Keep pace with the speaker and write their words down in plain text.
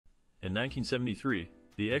In 1973,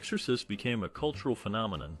 The Exorcist became a cultural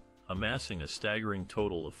phenomenon, amassing a staggering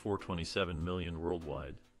total of 427 million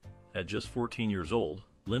worldwide. At just 14 years old,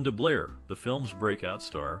 Linda Blair, the film's breakout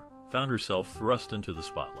star, found herself thrust into the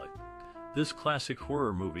spotlight. This classic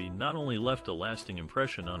horror movie not only left a lasting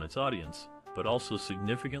impression on its audience, but also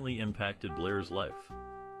significantly impacted Blair's life.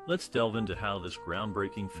 Let's delve into how this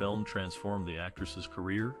groundbreaking film transformed the actress's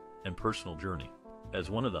career and personal journey. As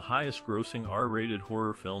one of the highest-grossing R-rated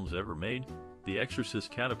horror films ever made, The Exorcist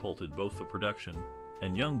catapulted both the production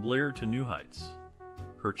and young Blair to new heights.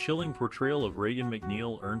 Her chilling portrayal of Regan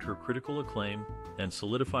McNeil earned her critical acclaim and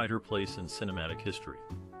solidified her place in cinematic history.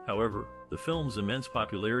 However, the film's immense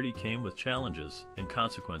popularity came with challenges and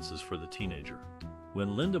consequences for the teenager.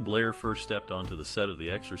 When Linda Blair first stepped onto the set of The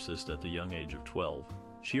Exorcist at the young age of 12,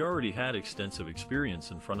 she already had extensive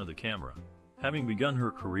experience in front of the camera. Having begun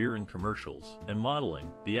her career in commercials and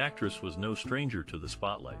modeling, the actress was no stranger to the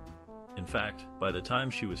spotlight. In fact, by the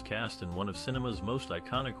time she was cast in one of cinema's most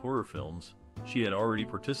iconic horror films, she had already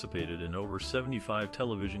participated in over 75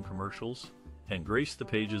 television commercials and graced the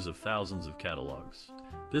pages of thousands of catalogs.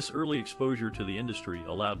 This early exposure to the industry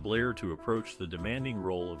allowed Blair to approach the demanding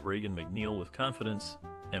role of Regan McNeil with confidence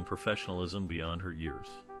and professionalism beyond her years.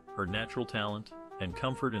 Her natural talent and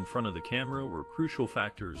comfort in front of the camera were crucial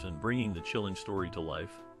factors in bringing the chilling story to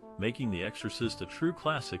life, making The Exorcist a true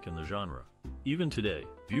classic in the genre. Even today,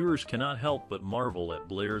 viewers cannot help but marvel at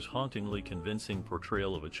Blair's hauntingly convincing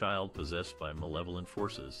portrayal of a child possessed by malevolent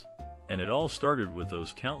forces. And it all started with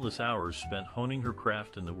those countless hours spent honing her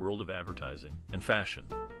craft in the world of advertising and fashion.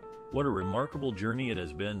 What a remarkable journey it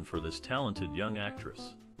has been for this talented young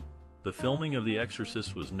actress. The filming of The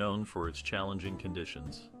Exorcist was known for its challenging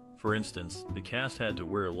conditions. For instance, the cast had to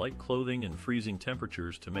wear light clothing in freezing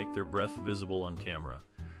temperatures to make their breath visible on camera,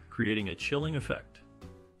 creating a chilling effect.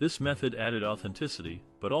 This method added authenticity,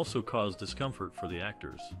 but also caused discomfort for the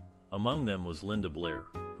actors. Among them was Linda Blair,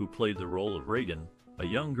 who played the role of Regan, a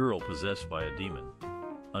young girl possessed by a demon.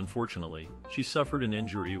 Unfortunately, she suffered an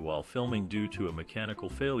injury while filming due to a mechanical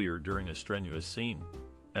failure during a strenuous scene.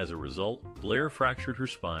 As a result, Blair fractured her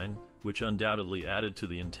spine, which undoubtedly added to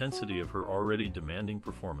the intensity of her already demanding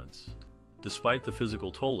performance. Despite the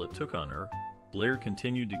physical toll it took on her, Blair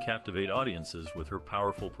continued to captivate audiences with her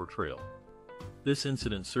powerful portrayal. This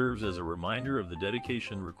incident serves as a reminder of the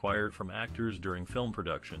dedication required from actors during film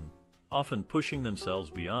production, often pushing themselves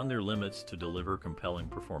beyond their limits to deliver compelling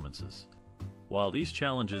performances. While these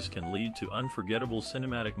challenges can lead to unforgettable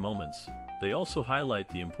cinematic moments, they also highlight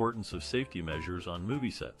the importance of safety measures on movie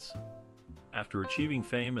sets. After achieving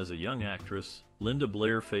fame as a young actress, Linda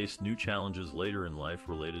Blair faced new challenges later in life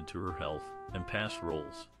related to her health and past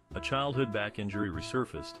roles. A childhood back injury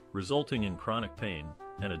resurfaced, resulting in chronic pain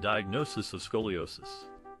and a diagnosis of scoliosis.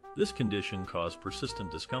 This condition caused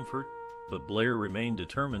persistent discomfort, but Blair remained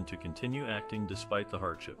determined to continue acting despite the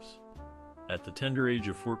hardships. At the tender age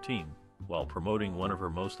of 14, while promoting one of her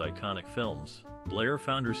most iconic films, Blair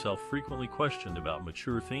found herself frequently questioned about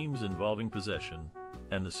mature themes involving possession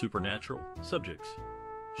and the supernatural subjects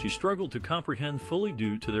she struggled to comprehend fully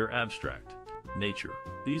due to their abstract nature.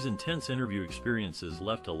 These intense interview experiences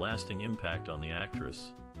left a lasting impact on the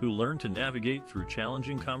actress, who learned to navigate through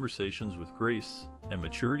challenging conversations with grace and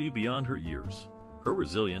maturity beyond her years. Her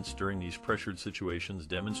resilience during these pressured situations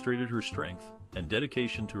demonstrated her strength and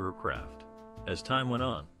dedication to her craft. As time went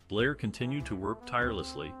on, Blair continued to work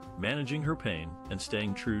tirelessly, managing her pain and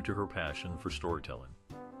staying true to her passion for storytelling.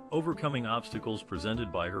 Overcoming obstacles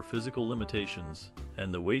presented by her physical limitations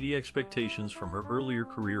and the weighty expectations from her earlier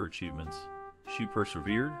career achievements, she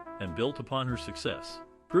persevered and built upon her success,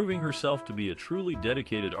 proving herself to be a truly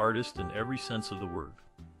dedicated artist in every sense of the word.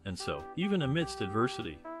 And so, even amidst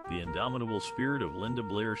adversity, the indomitable spirit of Linda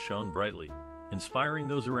Blair shone brightly, inspiring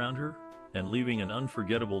those around her and leaving an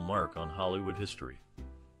unforgettable mark on Hollywood history.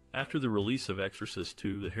 After the release of Exorcist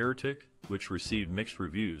II: The Heretic, which received mixed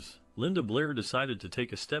reviews, Linda Blair decided to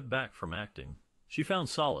take a step back from acting. She found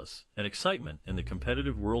solace and excitement in the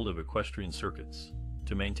competitive world of equestrian circuits.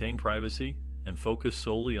 To maintain privacy and focus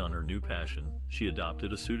solely on her new passion, she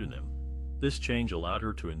adopted a pseudonym. This change allowed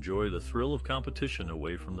her to enjoy the thrill of competition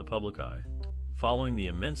away from the public eye. Following the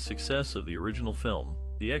immense success of the original film,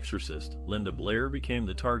 The Exorcist, Linda Blair became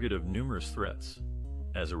the target of numerous threats.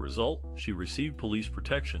 As a result, she received police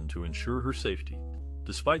protection to ensure her safety.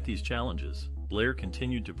 Despite these challenges, Blair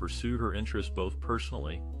continued to pursue her interests both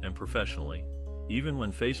personally and professionally. Even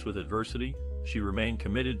when faced with adversity, she remained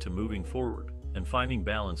committed to moving forward and finding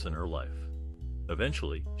balance in her life.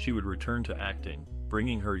 Eventually, she would return to acting,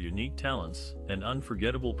 bringing her unique talents and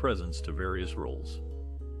unforgettable presence to various roles.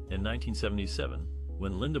 In 1977,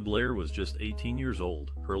 When Linda Blair was just 18 years old,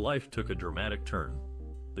 her life took a dramatic turn.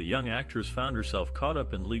 The young actress found herself caught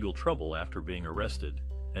up in legal trouble after being arrested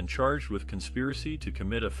and charged with conspiracy to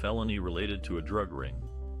commit a felony related to a drug ring.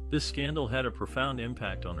 This scandal had a profound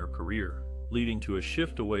impact on her career, leading to a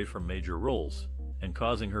shift away from major roles and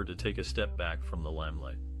causing her to take a step back from the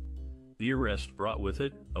limelight. The arrest brought with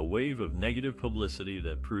it a wave of negative publicity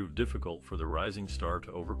that proved difficult for the rising star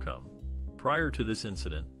to overcome. Prior to this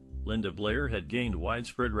incident, Linda Blair had gained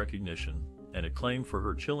widespread recognition and acclaim for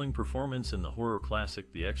her chilling performance in the horror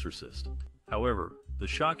classic The Exorcist. However, the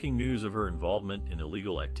shocking news of her involvement in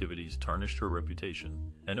illegal activities tarnished her reputation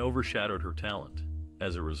and overshadowed her talent.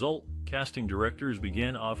 As a result, casting directors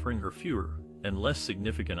began offering her fewer and less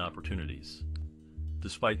significant opportunities.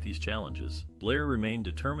 Despite these challenges, Blair remained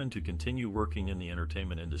determined to continue working in the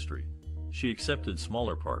entertainment industry. She accepted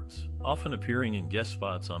smaller parts, often appearing in guest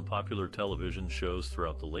spots on popular television shows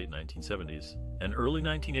throughout the late 1970s and early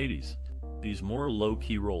 1980s. These more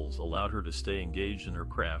low-key roles allowed her to stay engaged in her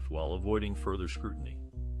craft while avoiding further scrutiny.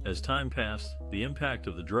 As time passed, the impact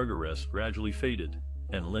of the drug arrest gradually faded,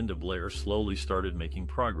 and Linda Blair slowly started making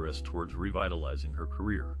progress towards revitalizing her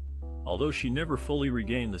career. Although she never fully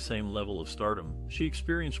regained the same level of stardom she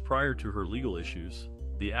experienced prior to her legal issues,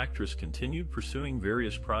 the actress continued pursuing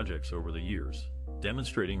various projects over the years,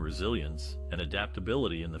 demonstrating resilience and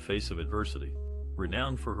adaptability in the face of adversity.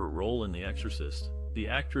 Renowned for her role in The Exorcist, the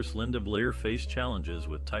actress Linda Blair faced challenges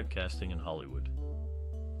with typecasting in Hollywood.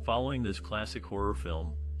 Following this classic horror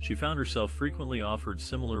film, she found herself frequently offered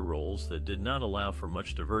similar roles that did not allow for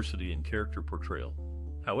much diversity in character portrayal.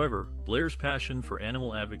 However, Blair's passion for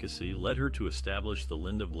animal advocacy led her to establish the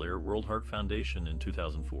Linda Blair World Heart Foundation in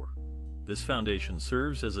 2004. This foundation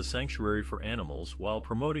serves as a sanctuary for animals while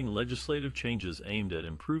promoting legislative changes aimed at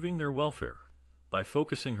improving their welfare. By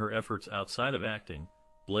focusing her efforts outside of acting,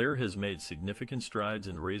 Blair has made significant strides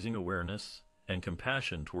in raising awareness and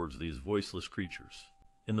compassion towards these voiceless creatures.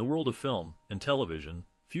 In the world of film and television,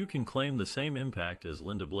 few can claim the same impact as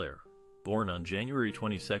Linda Blair. Born on January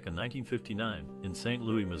 22, 1959, in St.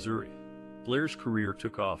 Louis, Missouri, Blair's career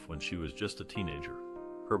took off when she was just a teenager.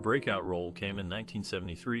 Her breakout role came in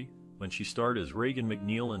 1973 when she starred as Regan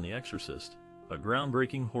McNeil in The Exorcist, a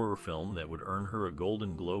groundbreaking horror film that would earn her a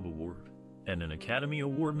Golden Globe Award and an Academy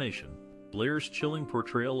Award nomination. Blair's chilling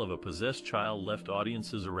portrayal of a possessed child left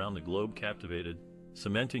audiences around the globe captivated,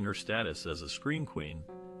 cementing her status as a scream queen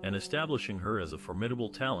and establishing her as a formidable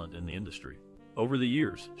talent in the industry. Over the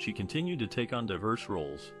years, she continued to take on diverse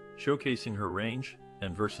roles, showcasing her range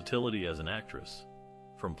and versatility as an actress.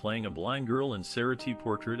 From playing a blind girl in Sarah T.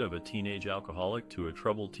 Portrait of a Teenage Alcoholic to a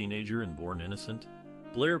troubled teenager in Born Innocent,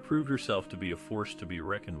 Blair proved herself to be a force to be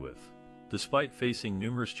reckoned with. Despite facing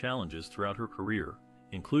numerous challenges throughout her career,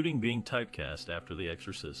 including being typecast after The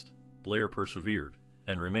Exorcist, Blair persevered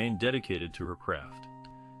and remained dedicated to her craft.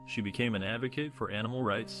 She became an advocate for animal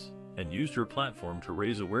rights and used her platform to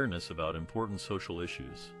raise awareness about important social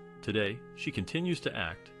issues. Today, she continues to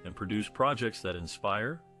act and produce projects that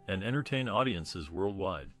inspire and entertain audiences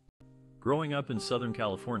worldwide. Growing up in Southern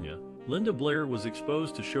California, Linda Blair was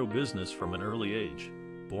exposed to show business from an early age.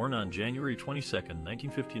 Born on January 22,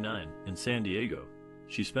 1959, in San Diego,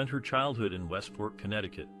 she spent her childhood in Westport,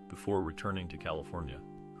 Connecticut, before returning to California.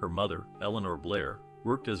 Her mother, Eleanor Blair,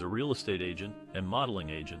 worked as a real estate agent and modeling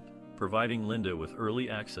agent, providing Linda with early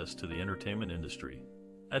access to the entertainment industry.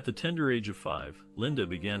 At the tender age of 5, Linda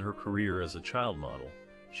began her career as a child model.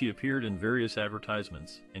 She appeared in various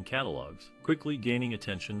advertisements and catalogs, quickly gaining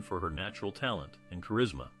attention for her natural talent and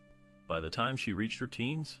charisma. By the time she reached her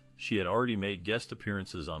teens, she had already made guest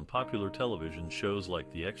appearances on popular television shows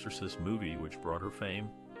like The Exorcist movie, which brought her fame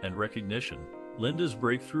and recognition. Linda's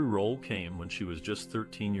breakthrough role came when she was just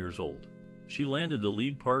 13 years old. She landed the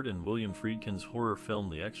lead part in William Friedkin's horror film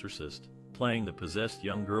The Exorcist, playing the possessed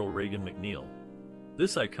young girl Regan McNeil.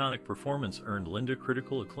 This iconic performance earned Linda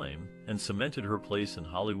critical acclaim and cemented her place in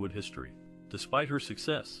Hollywood history. Despite her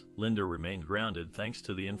success, Linda remained grounded thanks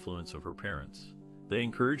to the influence of her parents. They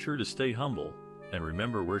encouraged her to stay humble and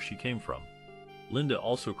remember where she came from. Linda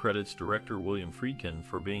also credits director William Friedkin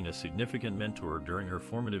for being a significant mentor during her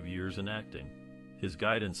formative years in acting. His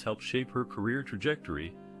guidance helped shape her career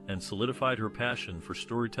trajectory and solidified her passion for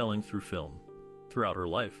storytelling through film. Throughout her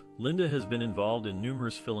life, Linda has been involved in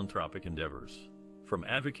numerous philanthropic endeavors. From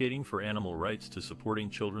advocating for animal rights to supporting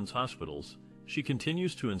children's hospitals, she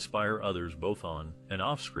continues to inspire others both on and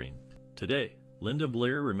off screen. Today, Linda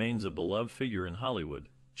Blair remains a beloved figure in Hollywood,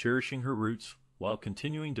 cherishing her roots while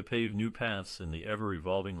continuing to pave new paths in the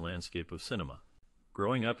ever-evolving landscape of cinema.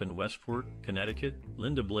 Growing up in Westport, Connecticut,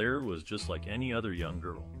 Linda Blair was just like any other young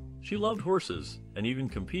girl. She loved horses and even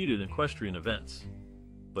competed in equestrian events.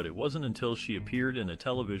 But it wasn't until she appeared in a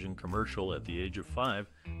television commercial at the age of 5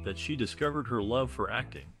 that she discovered her love for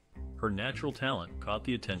acting. Her natural talent caught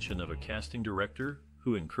the attention of a casting director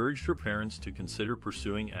who encouraged her parents to consider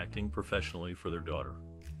pursuing acting professionally for their daughter.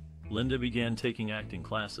 Linda began taking acting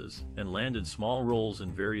classes and landed small roles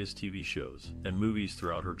in various TV shows and movies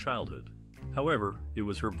throughout her childhood. However, it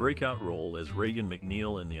was her breakout role as Regan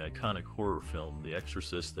McNeil in the iconic horror film The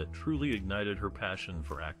Exorcist that truly ignited her passion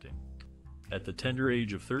for acting. At the tender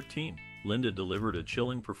age of 13, Linda delivered a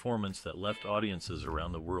chilling performance that left audiences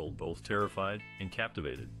around the world both terrified and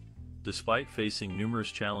captivated. Despite facing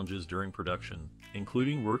numerous challenges during production,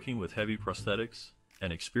 including working with heavy prosthetics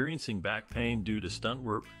and experiencing back pain due to stunt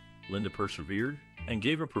work, Linda persevered and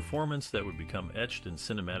gave a performance that would become etched in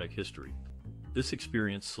cinematic history. This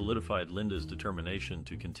experience solidified Linda's determination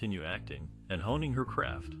to continue acting and honing her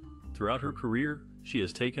craft. Throughout her career, she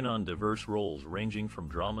has taken on diverse roles ranging from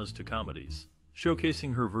dramas to comedies,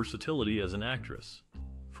 showcasing her versatility as an actress.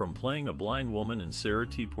 From playing a blind woman in Sarah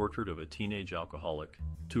T. Portrait of a Teenage Alcoholic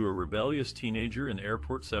to a rebellious teenager in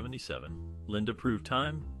Airport 77, Linda proved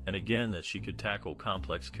time and again that she could tackle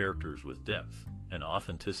complex characters with depth and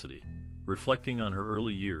authenticity. Reflecting on her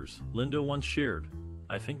early years, Linda once shared,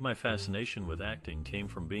 "I think my fascination with acting came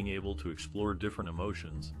from being able to explore different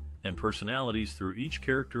emotions and personalities through each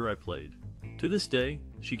character I played." To this day,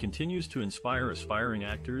 she continues to inspire aspiring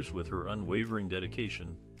actors with her unwavering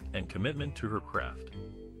dedication and commitment to her craft.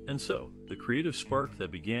 And so, the creative spark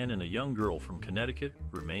that began in a young girl from Connecticut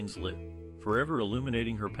remains lit, forever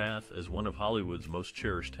illuminating her path as one of Hollywood's most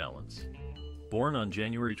cherished talents. Born on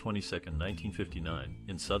January 22, 1959,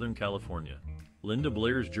 in Southern California, Linda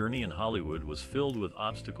Blair's journey in Hollywood was filled with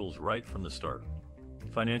obstacles right from the start.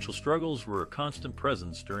 Financial struggles were a constant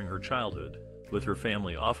presence during her childhood, with her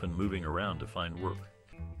family often moving around to find work.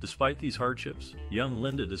 Despite these hardships, young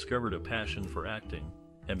Linda discovered a passion for acting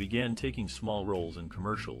and began taking small roles in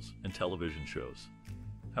commercials and television shows.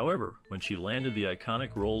 However, when she landed the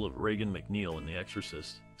iconic role of Regan McNeil in The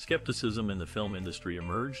Exorcist, skepticism in the film industry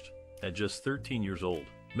emerged. At just 13 years old,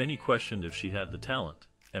 many questioned if she had the talent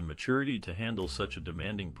and maturity to handle such a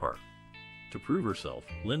demanding part. To prove herself,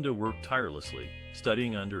 Linda worked tirelessly,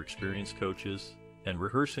 studying under experienced coaches and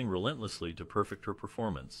rehearsing relentlessly to perfect her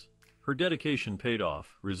performance. Her dedication paid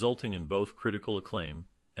off, resulting in both critical acclaim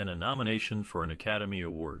and a nomination for an Academy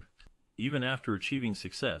Award. Even after achieving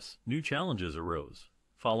success, new challenges arose.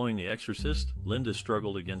 Following The Exorcist, Linda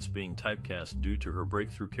struggled against being typecast due to her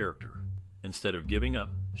breakthrough character. Instead of giving up,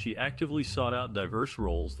 she actively sought out diverse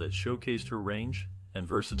roles that showcased her range and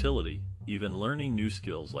versatility, even learning new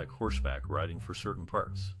skills like horseback riding for certain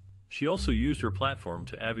parts. She also used her platform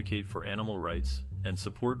to advocate for animal rights and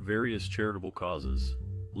support various charitable causes.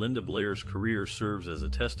 Linda Blair's career serves as a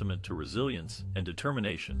testament to resilience and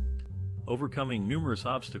determination. Overcoming numerous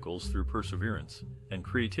obstacles through perseverance and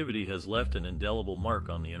creativity has left an indelible mark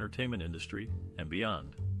on the entertainment industry and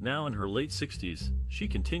beyond. Now in her late 60s, she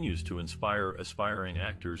continues to inspire aspiring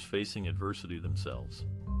actors facing adversity themselves.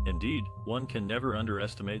 Indeed, one can never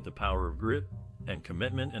underestimate the power of grit and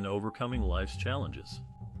commitment in overcoming life's challenges.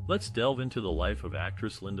 Let's delve into the life of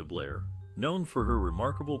actress Linda Blair, known for her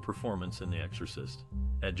remarkable performance in The Exorcist.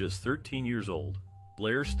 At just 13 years old,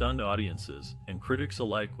 Blair stunned audiences and critics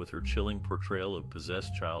alike with her chilling portrayal of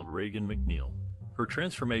possessed child Regan McNeil. Her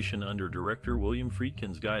transformation under director William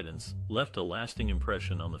Friedkin's guidance left a lasting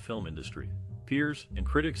impression on the film industry. Peers and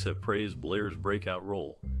critics have praised Blair's breakout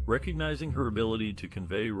role, recognizing her ability to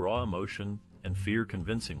convey raw emotion and fear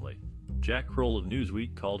convincingly. Jack Kroll of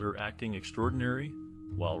Newsweek called her acting extraordinary,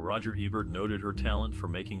 while Roger Ebert noted her talent for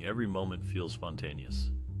making every moment feel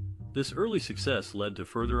spontaneous. This early success led to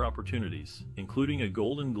further opportunities, including a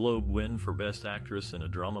Golden Globe win for Best Actress in a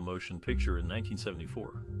Drama Motion Picture in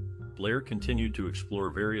 1974. Blair continued to explore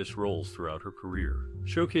various roles throughout her career,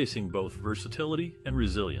 showcasing both versatility and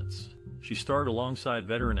resilience. She starred alongside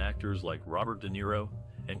veteran actors like Robert De Niro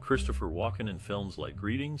and Christopher Walken in films like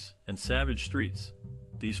Greetings and Savage Streets.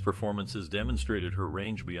 These performances demonstrated her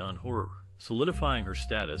range beyond horror, solidifying her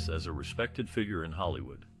status as a respected figure in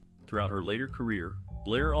Hollywood. Throughout her later career,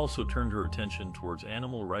 Blair also turned her attention towards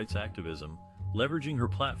animal rights activism, leveraging her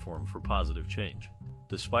platform for positive change.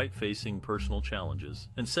 Despite facing personal challenges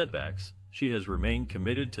and setbacks, she has remained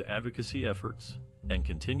committed to advocacy efforts and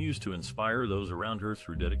continues to inspire those around her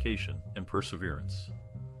through dedication and perseverance.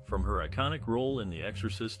 From her iconic role in The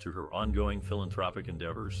Exorcist to her ongoing philanthropic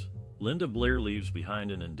endeavors, Linda Blair leaves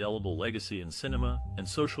behind an indelible legacy in cinema and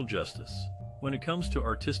social justice. When it comes to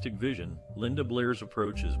artistic vision, Linda Blair's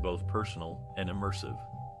approach is both personal and immersive.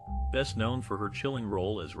 Best known for her chilling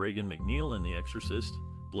role as Regan McNeil in The Exorcist,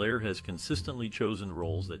 Blair has consistently chosen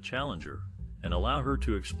roles that challenge her and allow her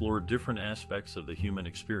to explore different aspects of the human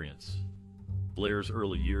experience. Blair's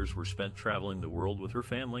early years were spent traveling the world with her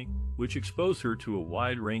family, which exposed her to a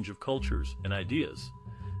wide range of cultures and ideas.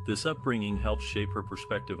 This upbringing helped shape her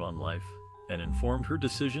perspective on life and informed her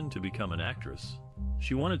decision to become an actress.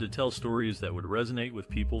 She wanted to tell stories that would resonate with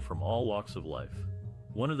people from all walks of life.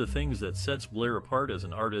 One of the things that sets Blair apart as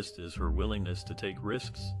an artist is her willingness to take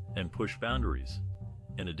risks and push boundaries.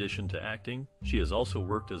 In addition to acting, she has also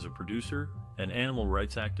worked as a producer and animal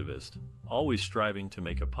rights activist, always striving to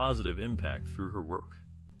make a positive impact through her work.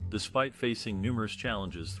 Despite facing numerous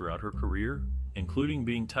challenges throughout her career, including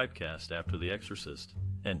being typecast after The Exorcist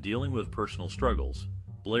and dealing with personal struggles,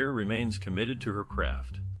 Blair remains committed to her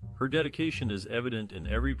craft. Her dedication is evident in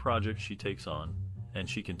every project she takes on, and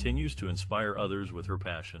she continues to inspire others with her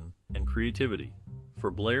passion and creativity.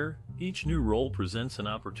 For Blair, each new role presents an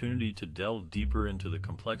opportunity to delve deeper into the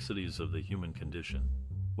complexities of the human condition.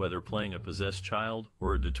 Whether playing a possessed child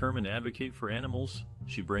or a determined advocate for animals,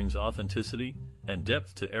 she brings authenticity and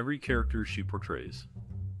depth to every character she portrays.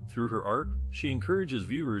 Through her art, she encourages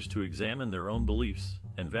viewers to examine their own beliefs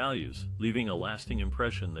and values, leaving a lasting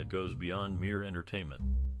impression that goes beyond mere entertainment.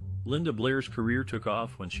 Linda Blair's career took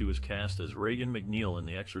off when she was cast as Regan McNeil in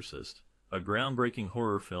The Exorcist, a groundbreaking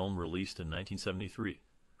horror film released in 1973.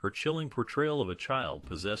 Her chilling portrayal of a child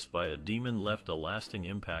possessed by a demon left a lasting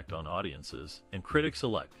impact on audiences and critics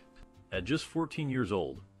alike. At just 14 years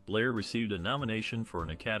old, Blair received a nomination for an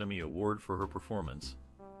Academy Award for her performance.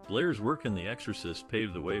 Blair's work in The Exorcist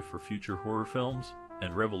paved the way for future horror films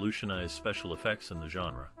and revolutionized special effects in the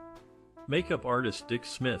genre. Makeup artist Dick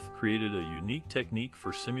Smith created a unique technique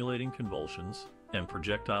for simulating convulsions and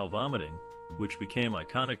projectile vomiting, which became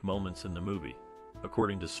iconic moments in the movie.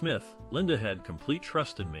 According to Smith, Linda had complete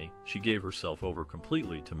trust in me. She gave herself over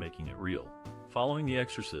completely to making it real. Following The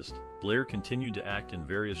Exorcist, Blair continued to act in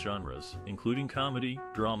various genres, including comedy,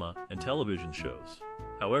 drama, and television shows.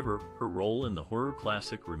 However, her role in the horror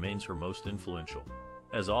classic remains her most influential.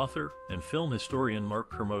 As author and film historian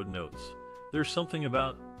Mark Kermode notes, there's something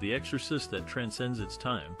about The Exorcist that transcends its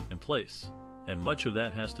time and place, and much of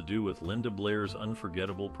that has to do with Linda Blair's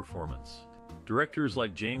unforgettable performance. Directors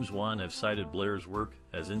like James Wan have cited Blair's work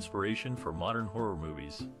as inspiration for modern horror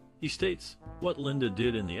movies. He states, "What Linda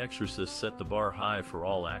did in The Exorcist set the bar high for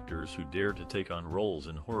all actors who dare to take on roles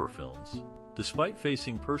in horror films." Despite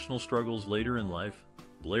facing personal struggles later in life,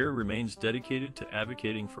 Blair remains dedicated to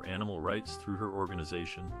advocating for animal rights through her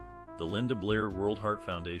organization, the Linda Blair World Heart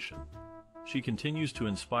Foundation. She continues to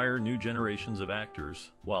inspire new generations of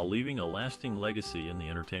actors while leaving a lasting legacy in the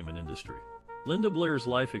entertainment industry. Linda Blair's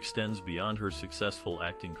life extends beyond her successful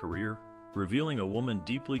acting career, revealing a woman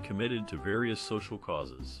deeply committed to various social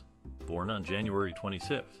causes. Born on January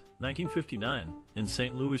 25, 1959, in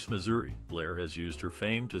St. Louis, Missouri, Blair has used her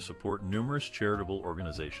fame to support numerous charitable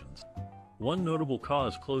organizations. One notable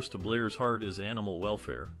cause close to Blair's heart is animal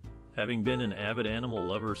welfare. Having been an avid animal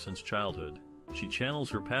lover since childhood, she channels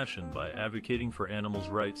her passion by advocating for animals'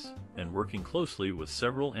 rights and working closely with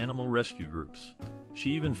several animal rescue groups.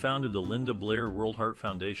 She even founded the Linda Blair World Heart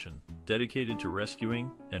Foundation, dedicated to rescuing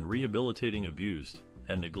and rehabilitating abused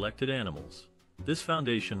and neglected animals. This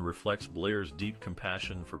foundation reflects Blair's deep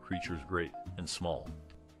compassion for creatures great and small.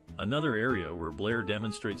 Another area where Blair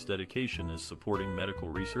demonstrates dedication is supporting medical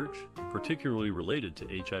research, particularly related to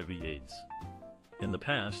HIV/AIDS. In the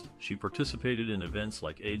past, she participated in events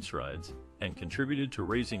like AIDS rides and contributed to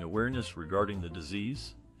raising awareness regarding the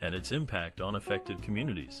disease and its impact on affected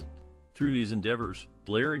communities. Through these endeavors,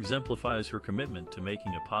 Blair exemplifies her commitment to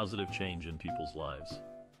making a positive change in people's lives.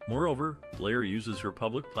 Moreover, Blair uses her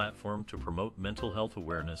public platform to promote mental health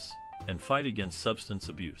awareness and fight against substance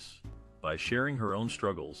abuse. By sharing her own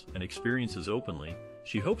struggles and experiences openly,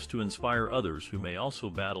 she hopes to inspire others who may also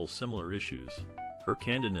battle similar issues. Her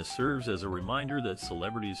candidness serves as a reminder that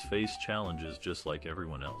celebrities face challenges just like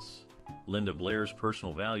everyone else. Linda Blair's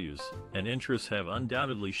personal values and interests have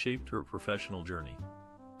undoubtedly shaped her professional journey.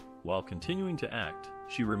 While continuing to act,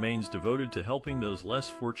 she remains devoted to helping those less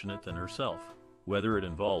fortunate than herself, whether it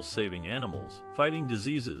involves saving animals, fighting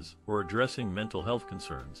diseases, or addressing mental health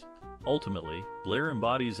concerns. Ultimately, Blair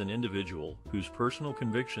embodies an individual whose personal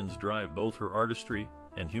convictions drive both her artistry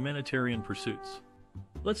and humanitarian pursuits.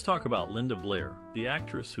 Let's talk about Linda Blair, the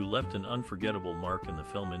actress who left an unforgettable mark in the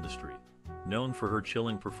film industry. Known for her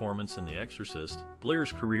chilling performance in The Exorcist,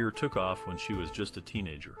 Blair's career took off when she was just a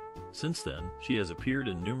teenager. Since then, she has appeared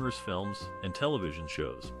in numerous films and television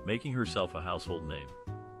shows, making herself a household name.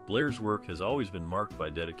 Blair's work has always been marked by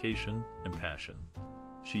dedication and passion.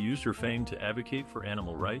 She used her fame to advocate for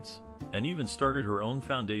animal rights and even started her own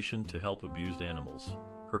foundation to help abused animals.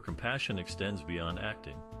 Her compassion extends beyond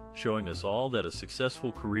acting. showing us all that a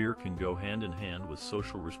successful career can go hand in hand with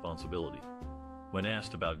social responsibility. When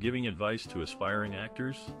asked about giving advice to aspiring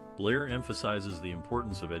actors, Blair emphasizes the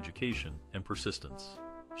importance of education and persistence.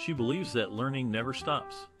 She believes that learning never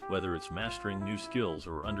stops, whether it's mastering new skills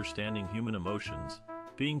or understanding human emotions.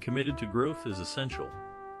 Being committed to growth is essential.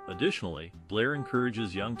 Additionally, Blair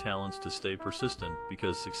encourages young talents to stay persistent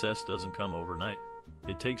because success doesn't come overnight.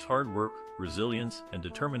 It takes hard work, resilience, and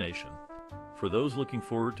determination. For those looking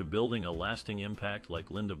forward to building a lasting impact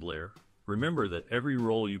like Linda Blair, remember that every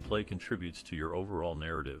role you play contributes to your overall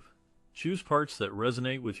narrative. Choose parts that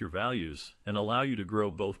resonate with your values and allow you to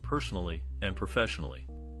grow both personally and professionally.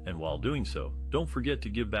 And while doing so, don't forget to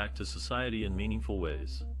give back to society in meaningful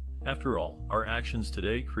ways. After all, our actions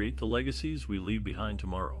today create the legacies we leave behind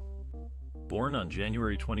tomorrow. Born on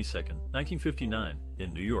January 22, 1959,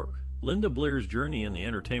 in New York, Linda Blair's journey in the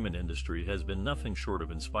entertainment industry has been nothing short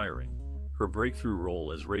of inspiring. Her breakthrough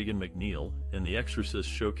role as Regan McNeil in The Exorcist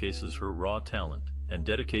showcases her raw talent and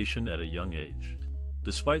dedication at a young age.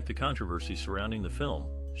 Despite the controversy surrounding the film,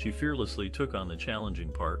 she fearlessly took on the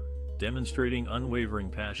challenging part, demonstrating unwavering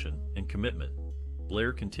passion and commitment.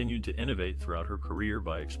 Blair continued to innovate throughout her career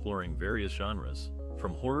by exploring various genres,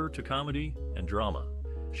 from horror to comedy and drama.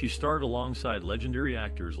 She starred alongside legendary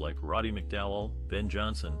actors like Roddy McDowall, Ben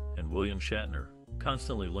Johnson, and William Shatner,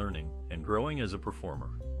 constantly learning and growing as a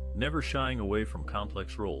performer. Never shying away from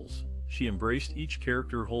complex roles, she embraced each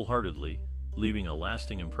character wholeheartedly, leaving a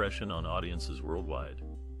lasting impression on audiences worldwide.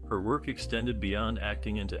 Her work extended beyond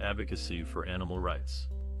acting into advocacy for animal rights.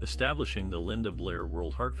 Establishing the Linda Blair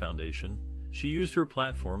World Heart Foundation, she used her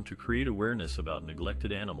platform to create awareness about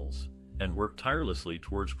neglected animals and worked tirelessly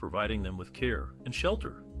towards providing them with care and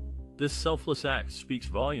shelter. This selfless act speaks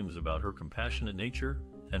volumes about her compassionate nature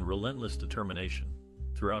and relentless determination.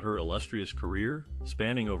 Throughout her illustrious career,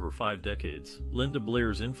 spanning over 5 decades, Linda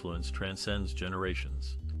Blair's influence transcends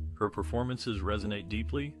generations. Her performances resonate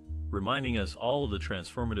deeply, reminding us all of the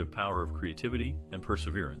transformative power of creativity and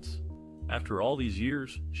perseverance. After all these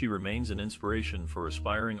years, she remains an inspiration for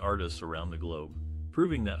aspiring artists around the globe,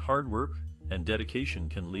 proving that hard work and dedication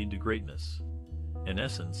can lead to greatness. In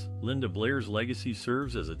essence, Linda Blair's legacy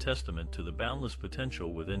serves as a testament to the boundless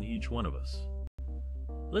potential within each one of us.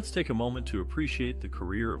 Let's take a moment to appreciate the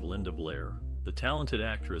career of Linda Blair, the talented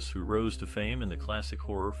actress who rose to fame in the classic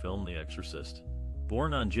horror film The Exorcist.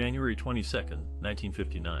 Born on January 22,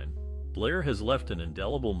 1959, Blair has left an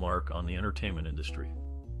indelible mark on the entertainment industry.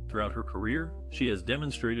 Throughout her career, she has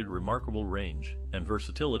demonstrated remarkable range and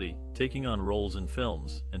versatility, taking on roles in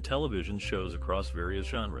films and television shows across various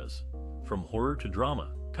genres. From horror to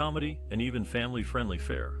drama, comedy, and even family-friendly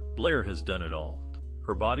fare, Blair has done it all.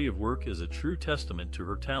 Her body of work is a true testament to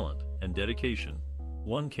her talent and dedication.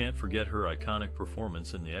 One can't forget her iconic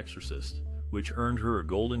performance in The Exorcist, which earned her a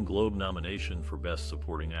Golden Globe nomination for Best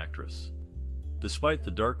Supporting Actress. Despite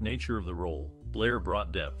the dark nature of the role, Blair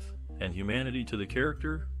brought depth and humanity to the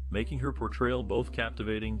character, making her portrayal both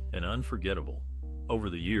captivating and unforgettable. Over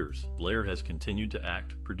the years, Blair has continued to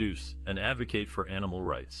act, produce, and advocate for animal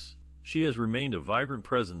rights. She has remained a vibrant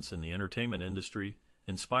presence in the entertainment industry,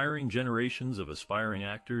 inspiring generations of aspiring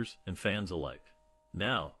actors and fans alike.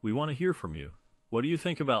 Now, we want to hear from you. What do you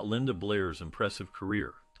think about Linda Blair's impressive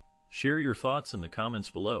career? Share your thoughts in the comments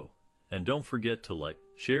below. And don't forget to like,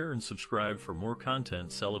 share, and subscribe for more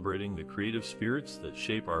content celebrating the creative spirits that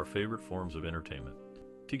shape our favorite forms of entertainment.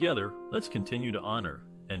 Together, let's continue to honor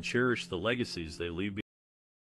and cherish the legacies they leave behind.